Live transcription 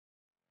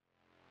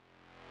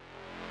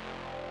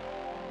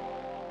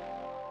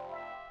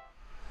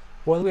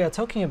While we are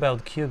talking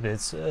about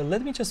qubits,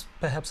 let me just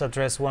perhaps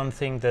address one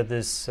thing that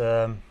is,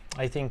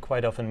 I think,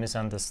 quite often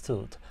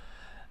misunderstood.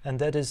 And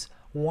that is,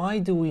 why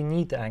do we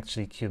need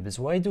actually qubits?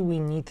 Why do we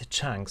need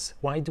chunks?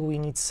 Why do we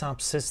need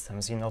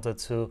subsystems in order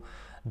to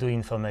do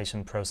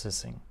information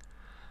processing?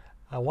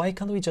 Why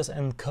can't we just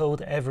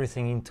encode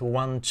everything into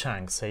one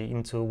chunk, say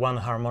into one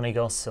harmonic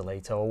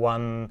oscillator or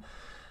one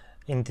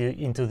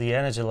into the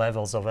energy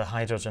levels of a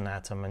hydrogen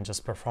atom and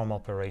just perform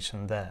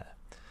operation there?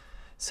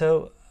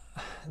 So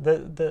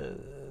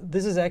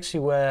this is actually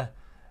where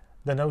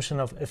the notion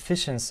of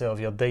efficiency of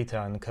your data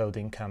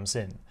encoding comes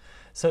in.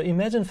 So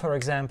imagine, for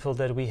example,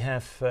 that we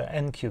have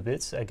n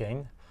qubits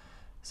again.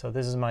 So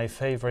this is my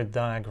favorite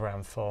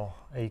diagram for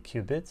a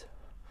qubit.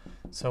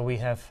 So we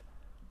have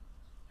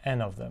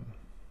n of them.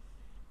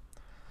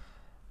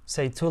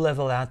 Say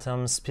two-level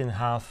atoms, spin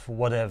half,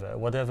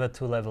 whatever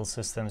two-level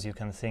systems you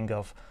can think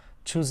of.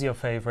 Choose your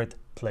favorite,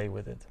 play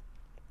with it.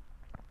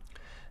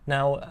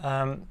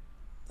 Now,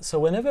 so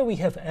whenever we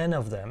have n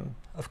of them,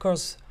 of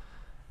course,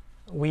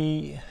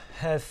 we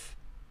have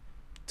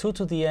 2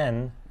 to the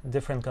n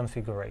different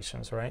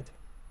configurations, right?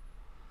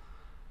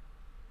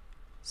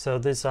 So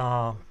these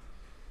are,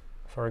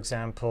 for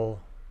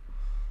example,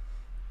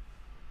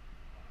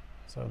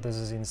 so this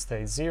is in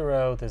state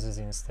 0, this is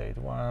in state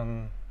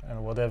 1,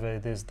 and whatever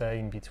it is there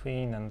in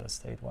between and the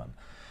state 1.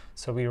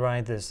 So we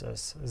write this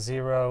as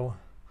 0,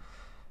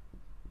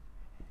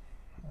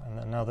 and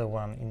another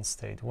one in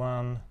state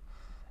 1,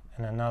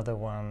 and another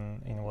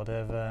one in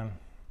whatever,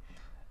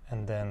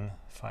 and then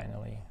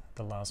finally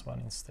the last one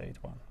in state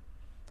 1.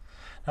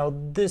 Now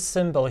this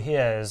symbol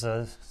here is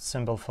a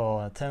symbol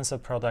for a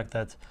tensor product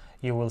that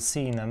you will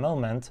see in a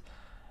moment,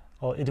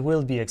 or it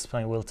will be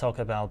explained. We'll talk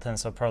about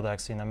tensor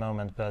products in a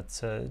moment,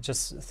 but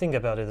just think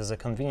about it as a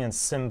convenient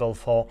symbol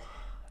for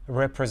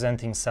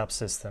representing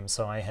subsystems.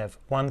 So I have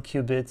one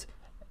qubit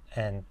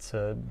and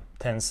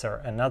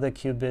tensor another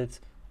qubit.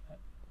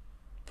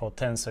 For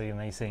tensor you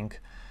may think,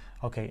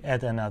 okay,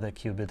 add another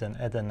qubit and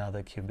add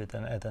another qubit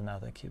and add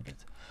another qubit.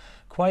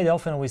 Quite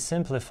often we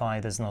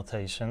simplify this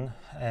notation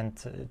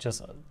and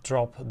just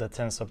drop the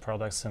tensor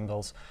product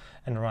symbols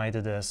and write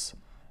it as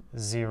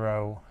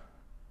 0,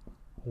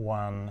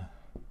 1,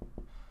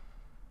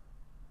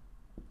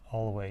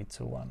 all the way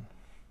to 1.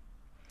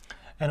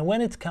 And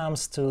when it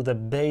comes to the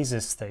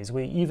basis states,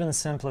 we even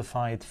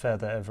simplify it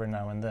further every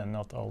now and then,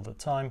 not all the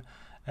time,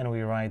 and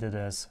we write it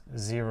as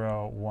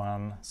 0,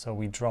 1, so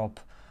we drop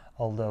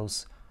all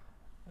those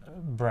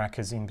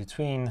brackets in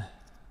between,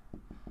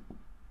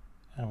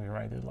 and we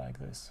write it like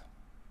this.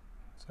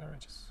 Sorry,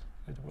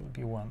 it will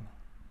be 1.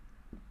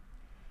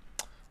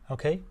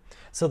 Okay,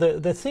 so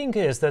the thing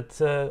is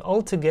that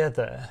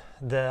altogether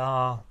there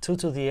are 2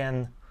 to the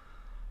n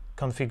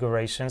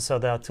configurations, so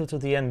there are 2 to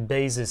the n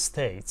basis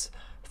states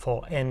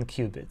for n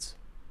qubits.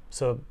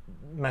 So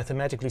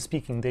mathematically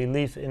speaking, they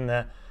live in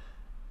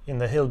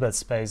the Hilbert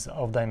space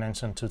of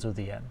dimension 2 to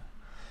the n.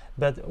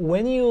 But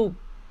when you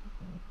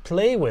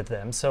play with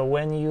them, so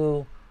when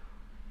you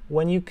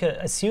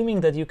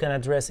assuming that you can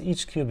address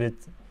each qubit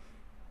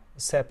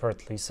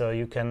separately, so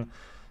you can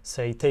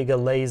say take a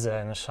laser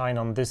and shine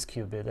on this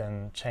qubit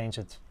and change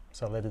it,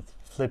 so let it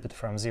flip it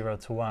from 0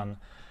 to 1,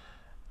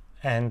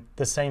 and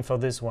the same for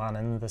this one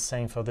and the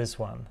same for this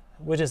one,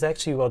 which is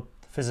actually what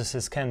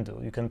physicists can do.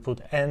 You can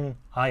put n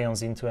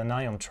ions into an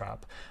ion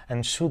trap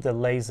and shoot a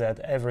laser at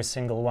every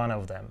single one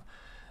of them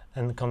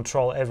and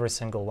control every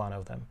single one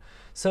of them.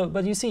 So,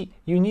 but you see,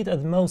 you need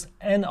at most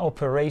n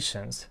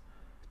operations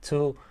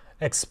to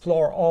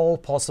explore all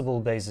possible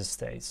basis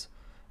states,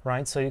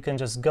 right? So you can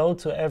just go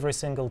to every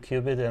single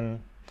qubit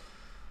and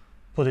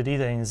put it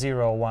either in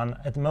 0 or 1,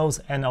 at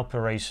most n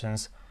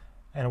operations,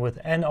 and with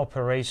n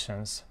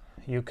operations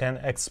you can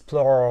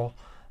explore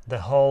the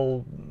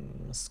whole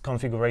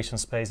configuration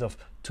space of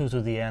 2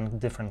 to the n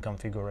different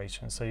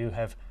configurations. So you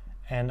have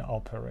n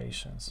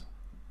operations.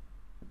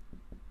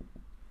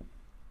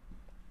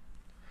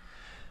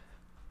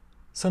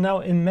 So now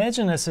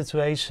imagine a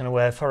situation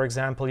where, for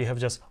example, you have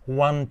just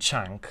one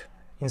chunk.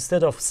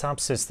 Instead of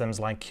subsystems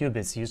like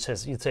qubits,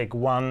 you take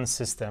one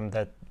system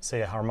that,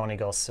 say, a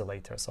harmonic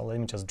oscillator. So let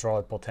me just draw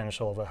a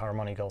potential of a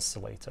harmonic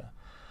oscillator.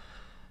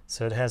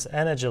 So it has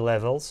energy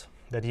levels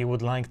that you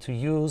would like to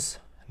use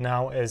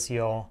now as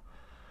your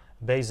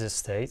basis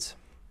states.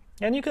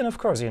 And you can, of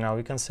course,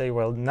 you can say,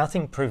 well,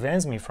 nothing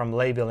prevents me from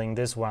labeling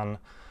this one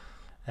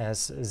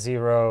as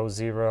 0,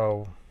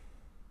 0,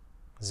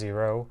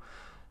 0.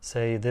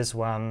 Say this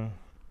one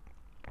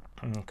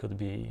could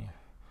be,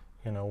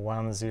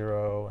 1,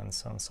 0, and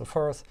so on and so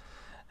forth.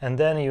 And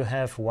then you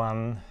have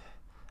one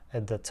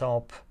at the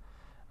top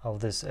of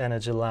this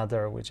energy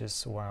ladder, which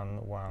is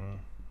 1, 1,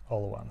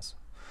 all ones.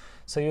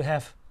 So you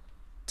have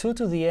 2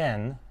 to the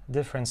n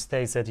different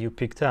states that you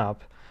picked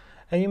up.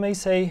 And you may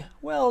say,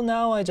 well,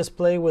 now I just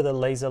play with a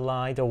laser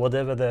light or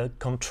whatever the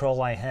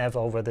control I have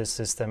over this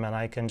system, and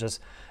I can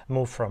just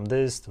move from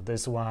this to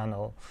this one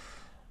or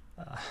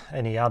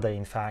any other,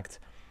 in fact.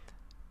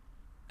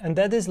 And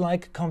that is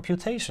like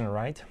computation,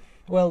 right?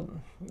 well,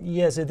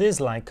 yes, it is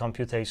like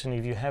computation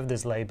if you have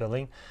this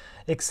labeling,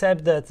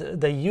 except that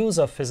the use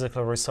of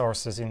physical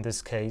resources in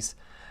this case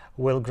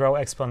will grow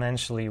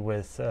exponentially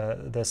with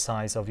the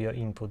size of your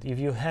input. If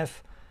you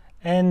have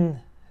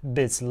n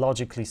bits,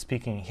 logically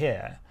speaking,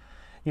 here,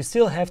 you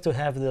still have to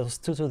have those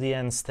 2 to the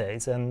n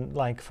states. And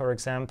like, for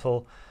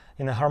example,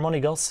 in a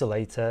harmonic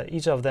oscillator,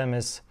 each of them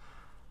is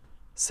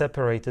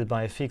separated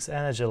by fixed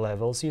energy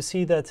levels. You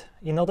see that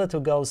in order to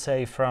go,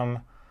 say, from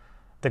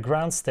the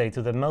ground state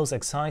to the most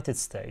excited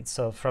state,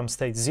 so from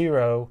state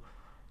 0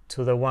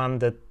 to the one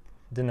that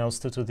denotes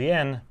 2 to the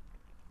n,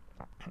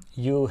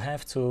 you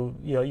have to,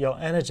 your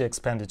energy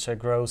expenditure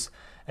grows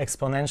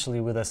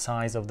exponentially with the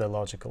size of the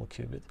logical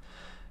qubit.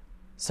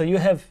 So you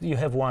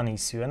have one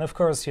issue. And of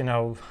course,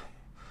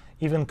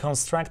 even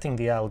constructing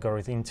the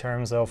algorithm in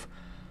terms of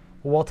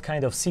what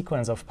kind of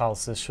sequence of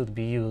pulses should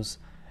be used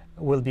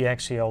will be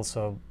actually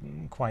also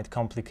quite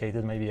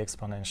complicated, maybe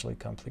exponentially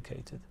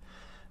complicated.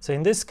 So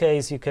in this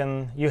case,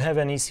 you have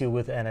an issue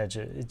with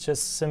energy. It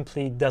just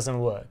simply doesn't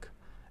work.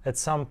 At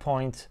some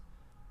point,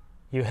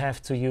 you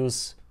have to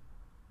use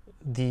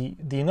the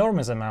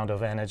enormous amount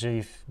of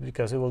energy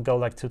because it will go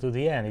like 2 to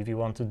the n if you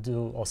want to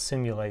do or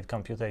simulate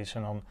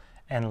computation on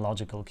n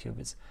logical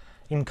qubits.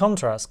 In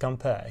contrast,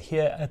 compare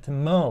here at the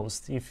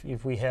most,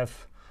 if we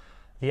have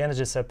the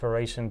energy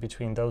separation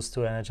between those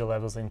two energy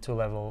levels in two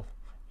level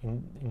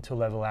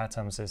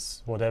atoms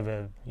is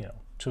whatever,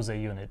 choose a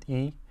unit,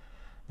 E,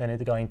 then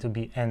it's going to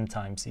be n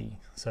times E.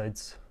 So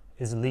it's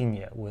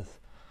linear with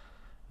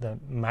the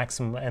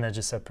maximum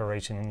energy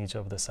separation in each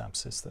of the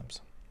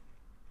subsystems.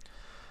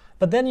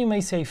 But then you may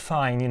say,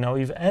 fine,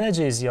 if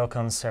energy is your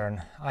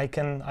concern, I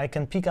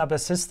can pick up a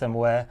system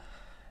where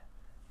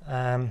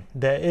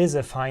there is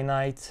a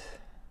finite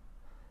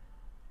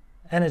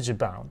energy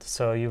bound.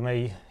 So you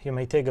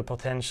may take a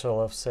potential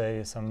of,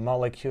 say, some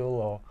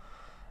molecule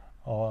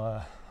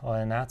or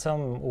an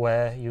atom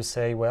where you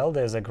say, well,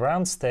 there's a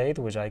ground state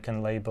which I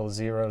can label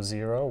 0,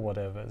 0,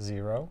 whatever,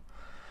 0,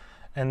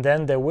 and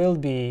then there will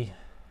be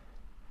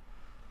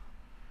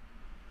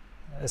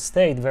a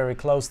state very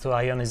close to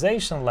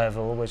ionization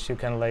level which you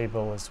can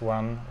label as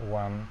 1,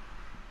 1,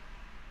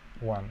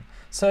 1.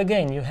 So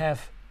again, you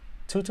have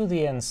 2 to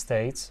the n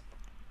states,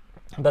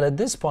 but at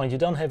this point you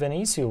don't have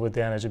any issue with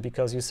the energy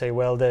because you say,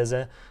 well, there's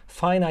a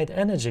finite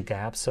energy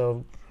gap,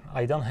 so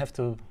I don't have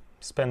to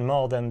spend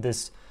more than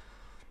this,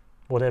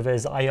 whatever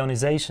is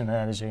ionization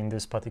energy in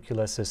this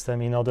particular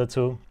system, in order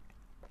to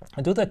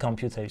do the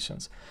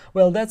computations.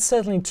 Well, that's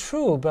certainly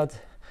true, but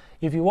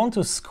if you want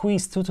to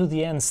squeeze 2 to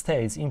the n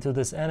states into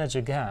this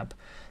energy gap,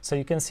 so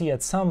you can see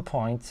at some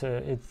point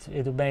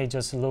it may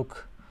just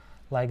look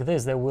like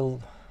this. There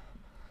will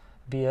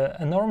be an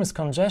enormous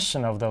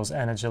congestion of those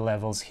energy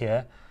levels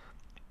here,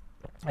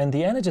 and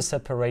the energy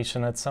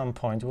separation at some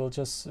point will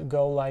just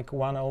go like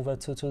 1 over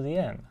 2 to the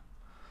n.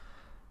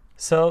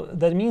 So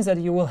that means that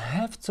you will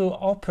have to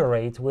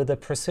operate with a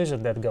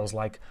precision that goes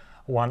like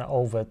 1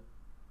 over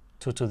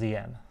 2 to the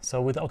n.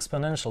 So with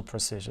exponential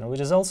precision, which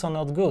is also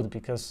not good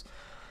because,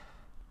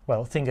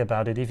 well, think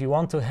about it. If you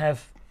want to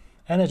have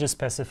energy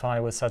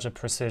specified with such a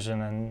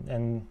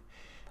precision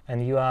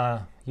and you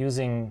are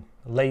using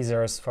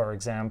lasers, for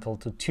example,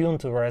 to tune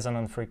to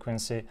resonant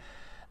frequency,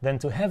 then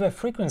to have a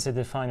frequency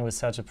defined with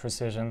such a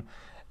precision,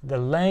 the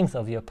length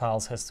of your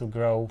pulse has to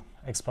grow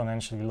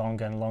exponentially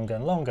longer and longer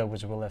and longer,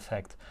 which will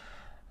affect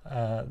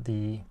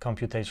the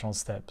computational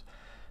steps.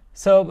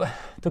 So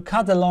to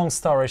cut a long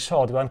story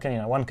short, one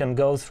can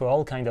go through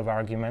all kinds of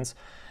arguments,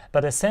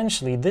 but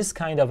essentially this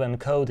kind of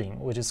encoding,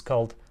 which is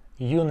called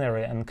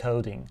unary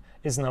encoding,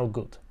 is no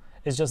good.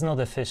 It's just not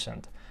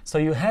efficient. So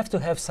you have to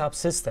have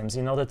subsystems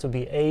in order to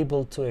be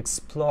able to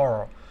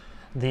explore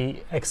the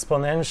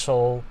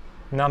exponential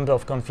number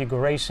of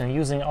configuration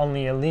using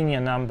only a linear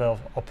number of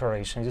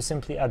operations. You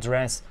simply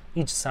address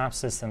each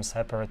subsystem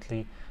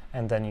separately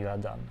and then you are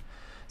done.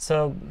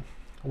 So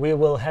we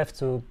will have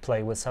to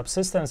play with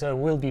subsystems.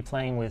 We'll be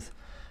playing with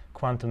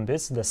quantum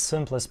bits, the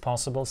simplest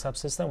possible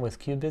subsystem with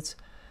qubits,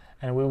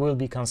 and we will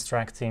be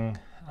constructing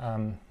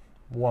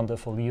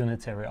wonderful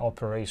unitary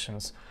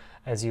operations,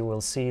 as you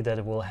will see,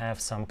 that will have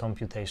some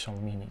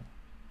computational meaning.